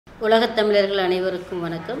உலகத் தமிழர்கள் அனைவருக்கும்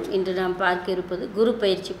வணக்கம். இன்று நாம் பார்க்க இருப்பது குரு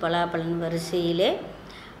பயிற்சி பலாபலன் வரிசையிலே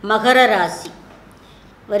மகர ராசி.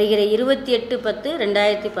 வருகிற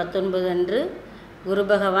 28/10/2019 அன்று குரு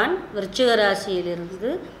பகவான் விருச்சிக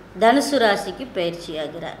ராசியிலிருந்து தனுசு ராசிக்கு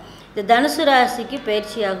பயிற்சியாகிறார். இந்த தனுசு ராசிக்கு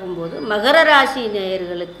பயிற்சியாகும்போது மகர ராசி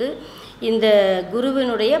நேயர்களுக்கு இந்த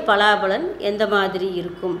குருவினுடைய பலாபலன் எந்த மாதிரி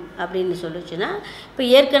இருக்கும் அப்படின்னு சொல்லிச்சுன்னா, இப்போ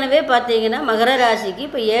ஏற்கனவே பார்த்தீங்கன்னா மகர ராசிக்கு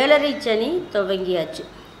இப்போ 7.5 சனி துவங்கியாச்சு.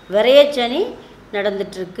 விரையச்சனி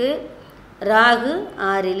நடந்துட்டுருக்கு. ராகு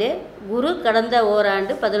 6, குரு கடந்த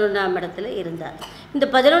ஓராண்டு 11ஆம் இடத்துல இருந்தார். இந்த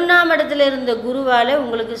 11ஆம் இடத்துல இருந்த குருவால்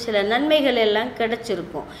உங்களுக்கு சில நன்மைகள் எல்லாம்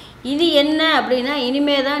கிடைச்சிருக்கும். இது என்ன அப்படின்னா,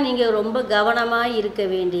 இனிமே தான் நீங்கள் ரொம்ப கவனமாக இருக்க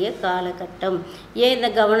வேண்டிய காலகட்டம். ஏன் இந்த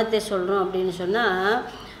கவனத்தை சொல்கிறோம் அப்படின்னு சொன்னால்,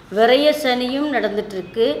 விரைய சனியும்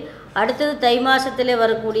நடந்துட்டுருக்கு. அடுத்தது தை மாதத்தில்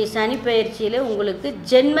வரக்கூடிய சனி பயிற்சியில் உங்களுக்கு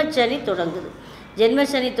ஜென்மச்சனி தொடங்குது.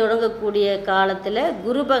 ஜென்மசனி தொடங்கக்கூடிய காலத்தில்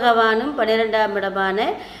குரு பகவானும் 12ஆம் இடமான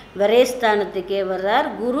விரயஸ்தானத்துக்கே வர்றார்.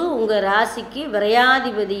 குரு உங்கள் ராசிக்கு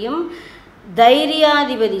விரையாதிபதியும்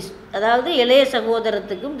தைரியாதிபதி, அதாவது இளைய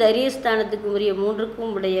சகோதரத்துக்கும் தைரியஸ்தானத்துக்கும் உரிய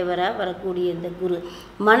 3க்கும் உடையவராக வரக்கூடிய இந்த குரு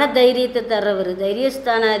மன தைரியத்தை தர்றவர்.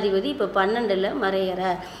 தைரியஸ்தானாதிபதி இப்போ 12ல்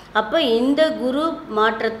மறைகிறார். அப்போ இந்த குரு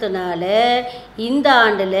மாற்றத்தினால இந்த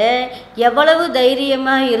ஆண்டில் எவ்வளவு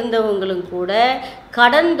தைரியமாக இருந்தவங்களும் கூட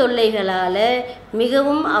கடன் தொல்லைகளால்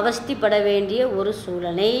மிகவும் அவஸ்திப்பட வேண்டிய ஒரு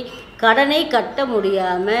சூழ்நிலை. கடனை கட்ட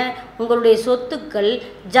முடியாமல் உங்களுடைய சொத்துக்கள்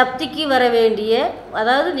ஜப்திக்கு வர வேண்டிய,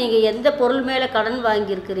 அதாவது நீங்கள் எந்த பொருள் மேலே கடன்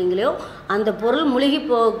வாங்கியிருக்கிறீங்களோ அந்த பொருள் முழுகி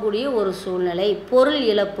போகக்கூடிய ஒரு சூழ்நிலை, பொருள்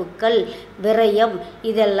இழப்புக்கள், விரயம்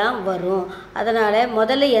இதெல்லாம் வரும். அதனால்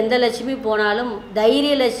முதல்ல எந்த லட்சுமி போனாலும்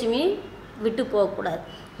தைரிய லட்சுமி விட்டு போகக்கூடாது.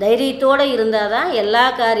 தைரியத்தோடு இருந்தால் தான் எல்லா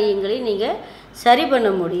காரியங்களையும் நீங்கள் சரி பண்ண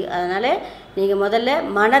முடியும். அதனால் நீங்கள் முதல்ல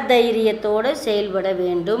மனதைரியத்தோடு செயல்பட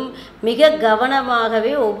வேண்டும். மிக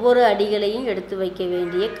கவனமாகவே ஒவ்வொரு அடிகளையும் எடுத்து வைக்க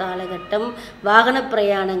வேண்டிய காலகட்டம். வாகன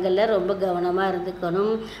பிரயாணங்களில் ரொம்ப கவனமாக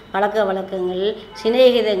இருந்துக்கணும். பழக்க வழக்கங்கள்,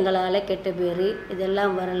 சிநேகிதங்களால் கெட்ட பேர்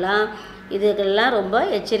இதெல்லாம் வரலாம். இதுக்கெல்லாம் ரொம்ப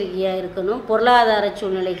எச்சரிக்கையாக இருக்கணும். பொருளாதார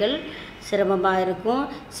சூழ்நிலைகள் சிரமமாக இருக்கும்.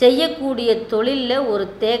 செய்யக்கூடிய தொழிலில் ஒரு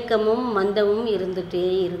தேக்கமும் மந்தமும் இருந்துகிட்டே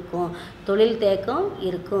இருக்கும். தொழில் தேக்கம்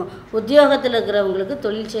இருக்கும். உத்தியோகத்தில் இருக்கிறவங்களுக்கு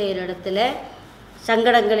தொழில் செய்கிற இடத்துல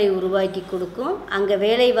சங்கடங்களை உருவாக்கி கொடுக்கும். அங்கே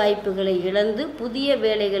வேலை வாய்ப்புகளை இழந்து புதிய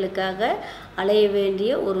வேலைகளுக்காக அலைய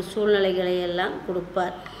வேண்டிய ஒரு சூழ்நிலைகளை எல்லாம்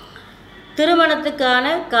கொடுப்பார். திருமணத்துக்கான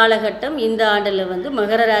காலகட்டம் இந்த ஆண்டில்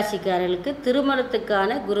மகர ராசிக்காரர்களுக்கு திருமணத்துக்கான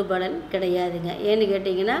குருபலன் கிடையாதுங்க. ஏன்னு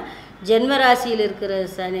கேட்டிங்கன்னா, ஜென்ம ராசியில் இருக்கிற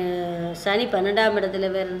சனி 12ஆம் இடத்துல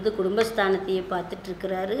இருந்து குடும்பஸ்தானத்தையே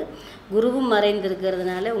பார்த்துட்ருக்கிறாரு. குருவும்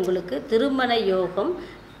மறைந்திருக்கிறதுனால உங்களுக்கு திருமண யோகம்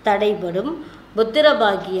தடைபடும். புத்திர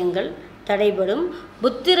பாக்கியங்கள் தடைபடும்.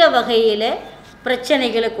 புத்திர வகையில்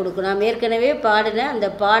பிரச்சனைகளை கொடுக்கும். நாம் ஏற்கனவே பாடின அந்த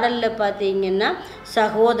பாடலில் பார்த்தீங்கன்னா,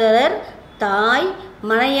 சகோதரர், தாய்,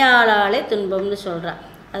 மனையாளாலே துன்பம்னு சொல்கிறார்.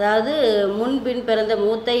 அதாவது முன்பின் பிறந்த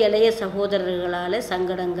மூத்த இளைய சகோதரர்களால்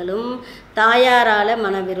சங்கடங்களும், தாயாரால்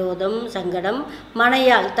மனவிரோதம், சங்கடம்,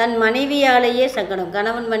 மனையால் தன் மனைவியாலேயே சங்கடம்,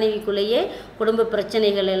 கணவன் மனைவிக்குள்ளேயே குடும்ப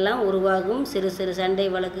பிரச்சனைகள் எல்லாம் உருவாகும். சிறு சிறு சண்டை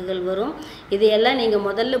வழக்குகள் வரும். இதையெல்லாம் நீங்கள்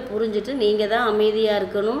முதல்ல புரிஞ்சுட்டு நீங்கள் தான் அமைதியாக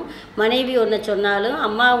இருக்கணும். மனைவி ஒன்று சொன்னாலும்,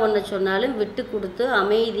 அம்மா ஒன்று சொன்னாலும் விட்டு கொடுத்து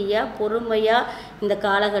அமைதியாக பொறுமையாக இந்த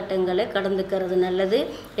காலகட்டங்களை கடந்துக்கிறது நல்லது.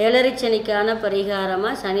 7.5 சனிக்கான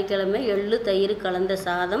பரிகாரமாக சனிக்கிழமை எள்ளு தயிர் கலந்த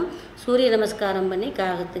சாதம் சூரிய நமஸ்காரம் பண்ணி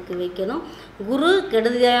காகத்துக்கு வைக்கணும். குரு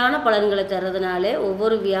கெடுதியான பலன்களை தர்றதுனாலே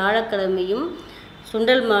ஒவ்வொரு வியாழக்கிழமையும்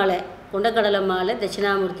சுண்டல் மாலை, கொண்டக்கடலை மாலை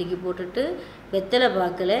தட்சிணாமூர்த்திக்கு போட்டுட்டு வெத்தலை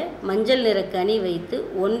பாக்கில் மஞ்சள் நிற கனி வைத்து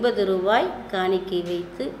 9 ரூபாய் காணிக்கை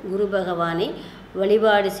வைத்து குரு பகவானை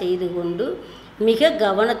வழிபாடு செய்து கொண்டு மிக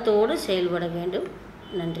கவனத்தோடு செயல்பட வேண்டும்.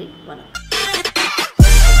 நன்றி, வணக்கம்.